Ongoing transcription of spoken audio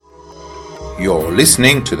You're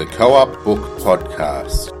listening to the Co-op Book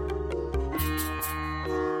Podcast.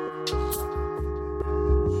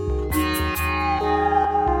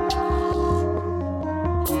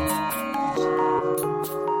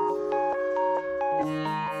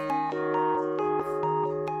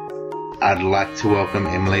 I'd like to welcome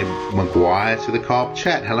Emily Maguire to the Co-op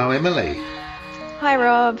Chat. Hello, Emily. Hi,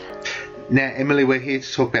 Rob. Now, Emily, we're here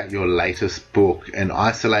to talk about your latest book, An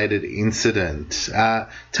Isolated Incident.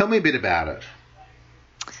 Tell me a bit about it.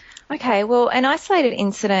 Okay, well, An Isolated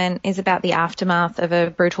Incident is about the aftermath of a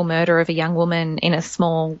brutal murder of a young woman in a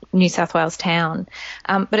small New South Wales town.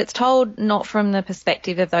 But it's told not from the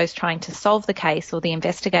perspective of those trying to solve the case or the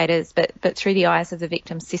investigators, but through the eyes of the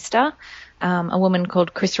victim's sister, a woman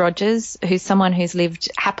called Chris Rogers, who's someone who's lived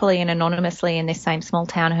happily and anonymously in this same small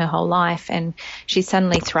town her whole life, and she's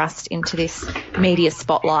suddenly thrust into this media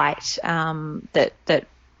spotlight that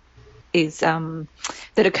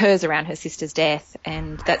occurs around her sister's death,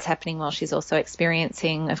 and that's happening while she's also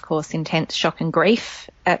experiencing, of course, intense shock and grief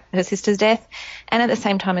at her sister's death, and at the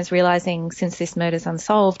same time as realising, since this murder's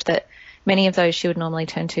unsolved, that many of those she would normally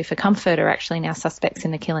turn to for comfort are actually now suspects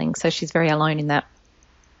in the killing, so she's very alone in that.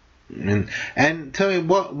 And tell me,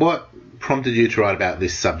 what prompted you to write about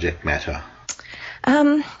this subject matter?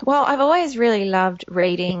 Well, I've always really loved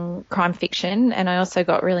reading crime fiction, and I also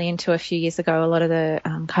got really into, a few years ago, a lot of the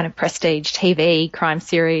kind of prestige TV crime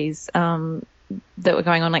series that were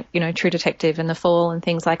going on, like, True Detective and The Fall and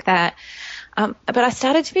things like that. But I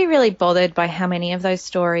started to be really bothered by how many of those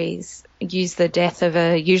stories use the death of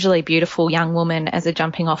a usually beautiful young woman as a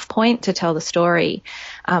jumping off point to tell the story.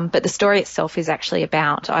 But the story itself is actually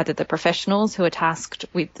about either the professionals who are tasked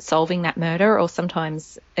with solving that murder, or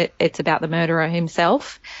sometimes it's about the murderer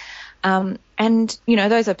himself. And,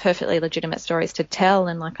 those are perfectly legitimate stories to tell.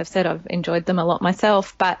 And like I've said, I've enjoyed them a lot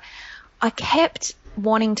myself. But I kept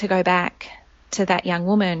wanting to go back to that young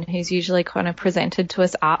woman who's usually kind of presented to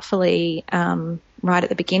us artfully right at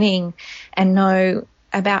the beginning, and know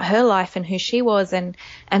about her life and who she was and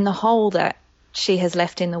the hole that she has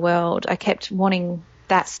left in the world. I kept wanting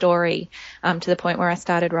that story to the point where I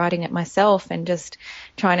started writing it myself and just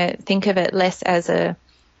trying to think of it less as a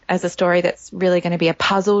story that's really going to be a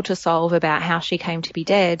puzzle to solve about how she came to be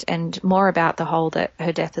dead, and more about the hole that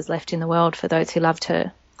her death has left in the world for those who loved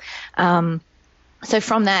her. So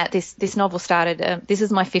from that, this novel started. This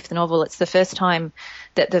is my fifth novel. It's the first time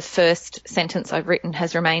that the first sentence I've written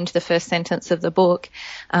has remained the first sentence of the book.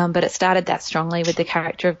 But it started that strongly with the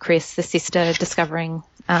character of Chris, the sister, discovering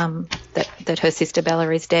that her sister Bella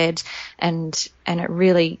is dead, and it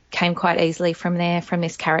really came quite easily from there, from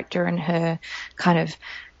this character and her kind of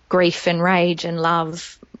grief and rage and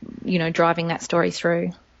love, driving that story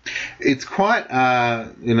through. It's quite,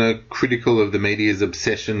 critical of the media's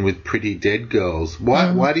obsession with pretty dead girls.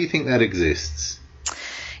 Why do you think that exists?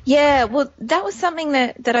 Yeah, well, that was something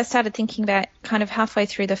that I started thinking about kind of halfway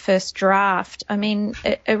through the first draft. I mean,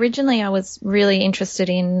 originally I was really interested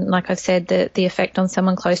in, like I've said, the effect on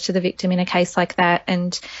someone close to the victim in a case like that,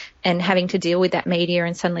 and having to deal with that media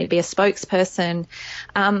and suddenly be a spokesperson.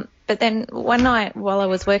 But then one night while I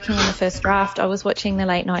was working on the first draft, I was watching the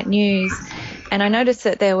late night news, and I noticed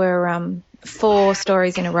that there were 4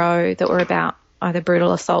 stories in a row that were about either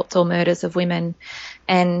brutal assaults or murders of women.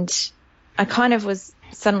 And I kind of was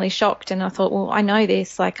suddenly shocked, and I thought, well, I know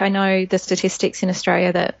this. Like, I know the statistics in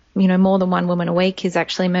Australia that, more than one woman a week is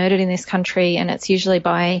actually murdered in this country, and it's usually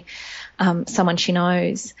by someone she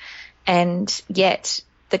knows. And yet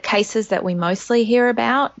the cases that we mostly hear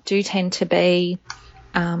about do tend to be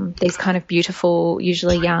these kind of beautiful,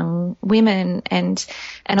 usually young women, and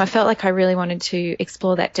I felt like I really wanted to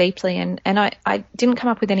explore that deeply, and I didn't come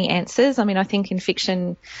up with any answers. I mean, I think in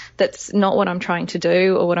fiction that's not what I'm trying to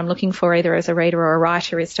do, or what I'm looking for either as a reader or a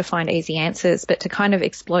writer, is to find easy answers, but to kind of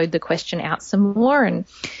explode the question out some more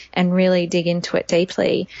and really dig into it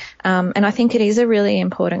deeply. And I think it is a really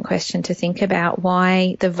important question to think about,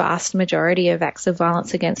 why the vast majority of acts of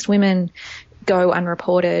violence against women go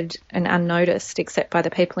unreported and unnoticed except by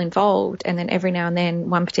the people involved, and then every now and then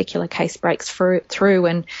one particular case breaks through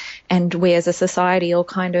and we as a society all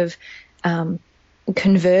kind of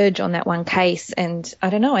converge on that one case. And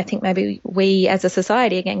I don't know, I think maybe we as a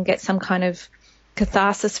society again get some kind of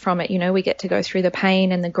catharsis from it. We get to go through the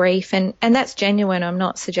pain and the grief, and that's genuine. I'm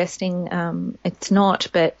not suggesting it's not,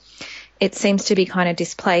 but it seems to be kind of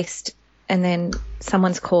displaced, and then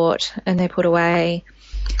someone's caught and they're put away,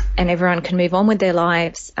 and everyone can move on with their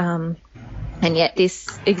lives. And yet this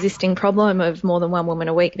existing problem of more than one woman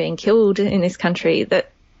a week being killed in this country,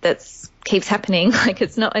 that keeps happening. Like,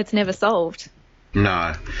 it's never solved.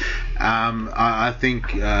 No. I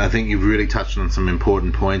think you've really touched on some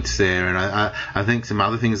important points there, and I think some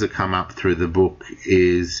other things that come up through the book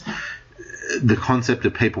is the concept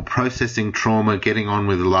of people processing trauma, getting on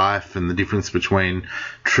with life, and the difference between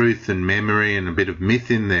truth and memory, and a bit of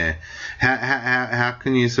myth in there. How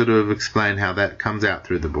can you sort of explain how that comes out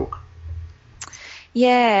through the book?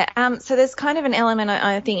 Yeah, so there's kind of an element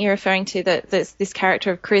I think you're referring to, that there's this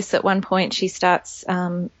character of Chris. At one point she starts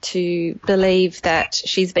to believe that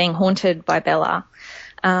she's being haunted by Bella,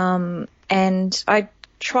 and I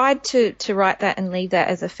tried to write that and leave that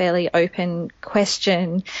as a fairly open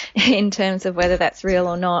question in terms of whether that's real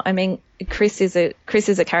or not. I mean, Chris is a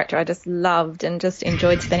character I just loved and just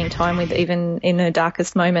enjoyed spending time with, even in her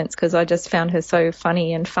darkest moments, because I just found her so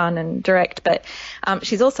funny and fun and direct. But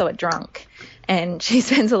she's also a drunk, and she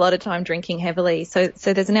spends a lot of time drinking heavily. So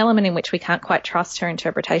there's an element in which we can't quite trust her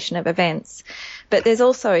interpretation of events. But there's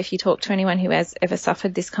also, if you talk to anyone who has ever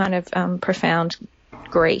suffered this kind of profound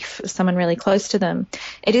grief, someone really close to them,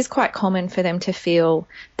 it is quite common for them to feel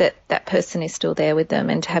that that person is still there with them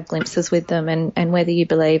and to have glimpses with them, and whether you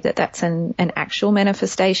believe that that's an actual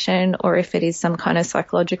manifestation or if it is some kind of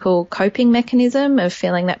psychological coping mechanism of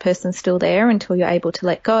feeling that person's still there until you're able to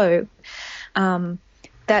let go.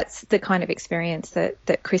 That's the kind of experience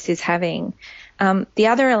that Chris is having. The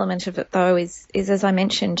other element of it, though, is as I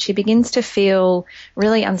mentioned, she begins to feel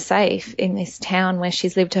really unsafe in this town where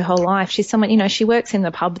she's lived her whole life. She's someone, she works in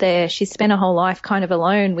the pub there. She's spent her whole life kind of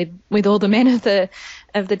alone with all the men of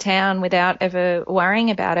the town without ever worrying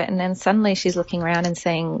about it. And then suddenly she's looking around and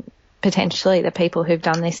seeing potentially the people who've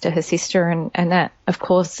done this to her sister, and that, of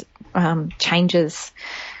course, changes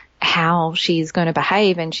how she's going to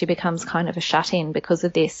behave, and she becomes kind of a shut-in because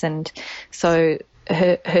of this. And so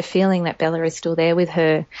her feeling that Bella is still there with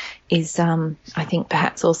her is, I think,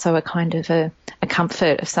 perhaps also a kind of a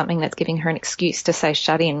comfort of something that's giving her an excuse to say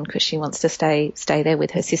shut in, because she wants to stay there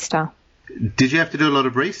with her sister. Did you have to do a lot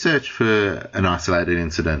of research for an isolated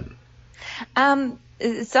incident?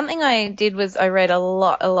 Something I did was I read a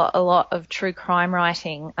lot of true crime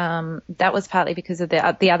writing. That was partly because of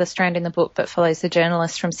the other strand in the book that follows the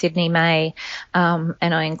journalist from Sydney, May, and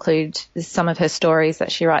I include some of her stories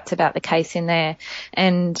that she writes about the case in there.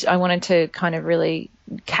 And I wanted to kind of really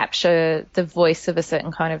capture the voice of a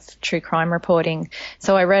certain kind of true crime reporting.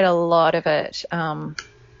 So I read a lot of it, and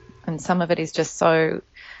some of it is just so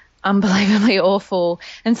unbelievably awful,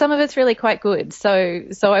 and some of it's really quite good. So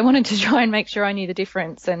I wanted to try and make sure I knew the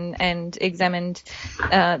difference and examined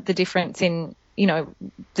the difference in,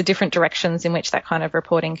 the different directions in which that kind of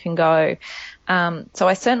reporting can go. So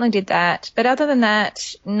I certainly did that. But other than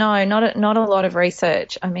that, no, not a lot of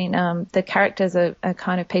research. I mean, the characters are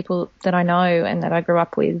kind of people that I know and that I grew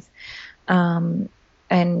up with. And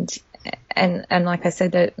like I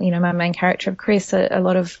said, that, my main character of Chris, a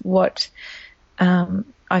lot of what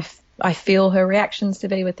I feel her reactions to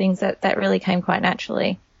be with things that really came quite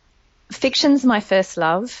naturally. Fiction's my first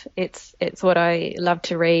love. It's what I love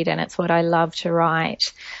to read, and it's what I love to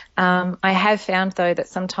write. I have found, though, that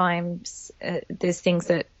sometimes there's things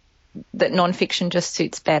that non-fiction just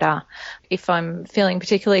suits better. If I'm feeling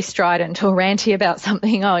particularly strident or ranty about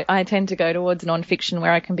something, I tend to go towards non-fiction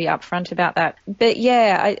where I can be upfront about that. But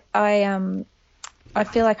yeah, I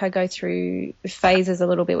feel like I go through phases a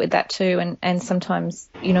little bit with that too, and sometimes,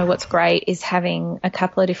 what's great is having a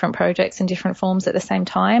couple of different projects in different forms at the same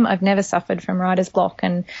time. I've never suffered from writer's block,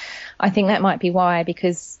 and I think that might be why,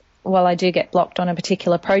 because while I do get blocked on a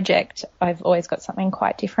particular project, I've always got something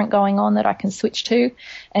quite different going on that I can switch to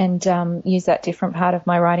and use that different part of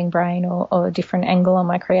my writing brain or a different angle on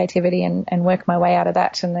my creativity and work my way out of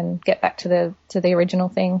that and then get back to the original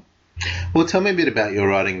thing. Well, tell me a bit about your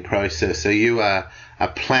writing process. Are you a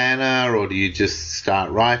planner, or do you just start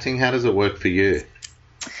writing? How does it work for you?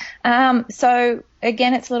 So,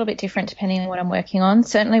 again, it's a little bit different depending on what I'm working on.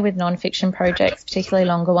 Certainly with non-fiction projects, particularly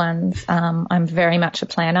longer ones, I'm very much a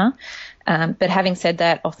planner. But having said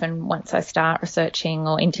that, often once I start researching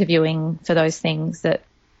or interviewing for those things, that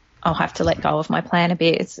I'll have to let go of my plan a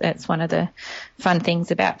bit. It's one of the fun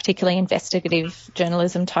things about particularly investigative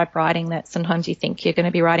journalism type writing, that sometimes you think you're going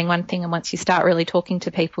to be writing one thing, and once you start really talking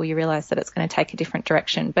to people, you realise that it's going to take a different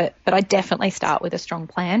direction. But I definitely start with a strong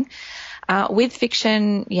plan. With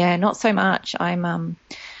fiction, not so much. I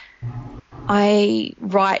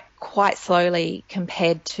write quite slowly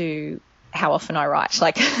compared to how often I write.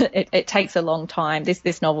 Like it takes a long time.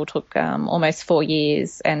 This novel took almost 4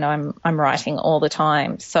 years, and I'm writing all the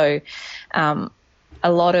time. So a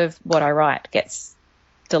lot of what I write gets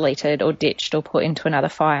deleted or ditched or put into another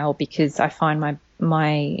file, because I find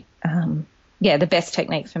my yeah, the best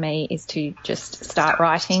technique for me is to just start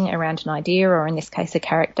writing around an idea, or in this case, a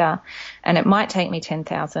character. And it might take me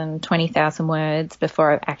 10,000, 20,000 words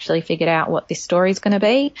before I've actually figured out what this story is going to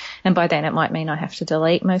be. And by then it might mean I have to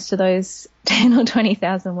delete most of those 10 or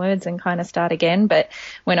 20,000 words and kind of start again. But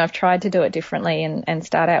when I've tried to do it differently and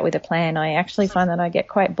start out with a plan, I actually find that I get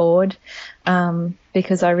quite bored,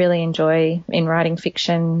 because I really enjoy, in writing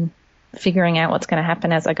fiction, figuring out what's going to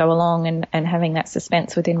happen as I go along and having that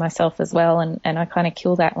suspense within myself as well. And I kind of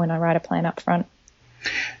kill that when I write a plan up front.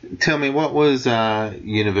 Tell me, what was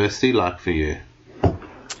university like for you?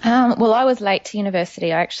 Well, I was late to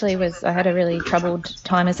university. I had a really troubled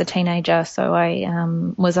time as a teenager, so I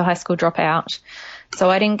was a high school dropout. So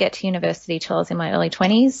I didn't get to university till I was in my early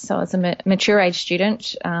 20s. So I was a mature age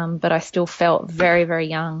student, but I still felt very, very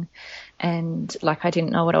young, and like I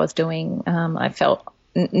didn't know what I was doing. I felt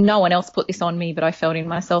no one else put this on me, but I felt in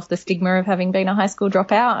myself the stigma of having been a high school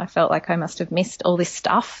dropout. I felt like I must have missed all this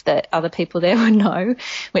stuff that other people there would know,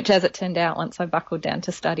 which, as it turned out, once I buckled down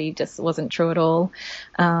to study, just wasn't true at all.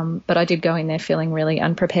 But I did go in there feeling really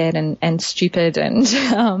unprepared and stupid, and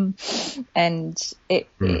it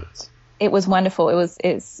was wonderful. It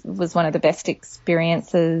was one of the best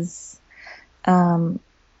experiences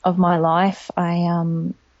of my life.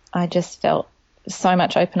 I just felt so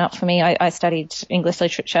much open up for me. I studied English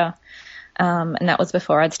literature, and that was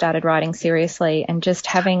before I'd started writing seriously, and just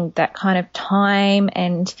having that kind of time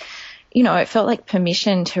and, you know, it felt like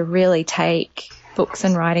permission to really take books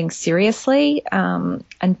and writing seriously. And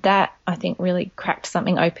that, I think, really cracked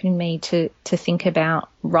something open in me to think about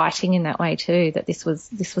writing in that way too, that this was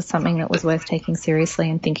something that was worth taking seriously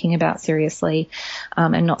and thinking about seriously,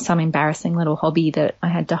 and not some embarrassing little hobby that I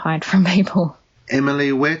had to hide from people.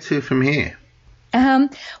 Emily, where to from here?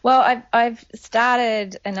 Well, I've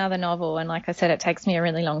started another novel, and like I said, it takes me a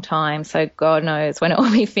really long time, so God knows when it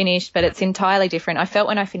will be finished, but it's entirely different. I felt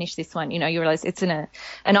when I finished this one, you know, you realise it's an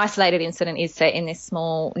isolated incident is set in this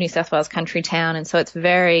small New South Wales country town, and so it's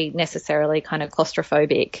very necessarily kind of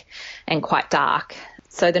claustrophobic and quite dark.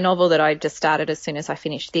 So the novel that I just started as soon as I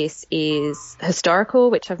finished this is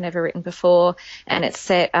historical, which I've never written before, and it's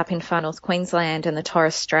set up in far north Queensland and the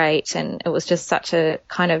Torres Strait, and it was just such a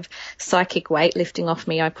kind of psychic weight lifting off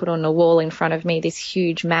me. I put on a wall in front of me this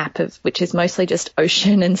huge map which is mostly just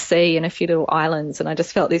ocean and sea and a few little islands, and I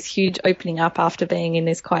just felt this huge opening up after being in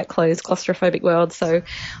this quite closed claustrophobic world. So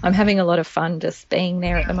I'm having a lot of fun just being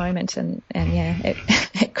there at the moment, and yeah,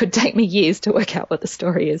 it could take me years to work out what the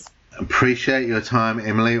story is. Appreciate your time,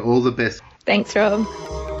 Emily. All the best. Thanks, Rob.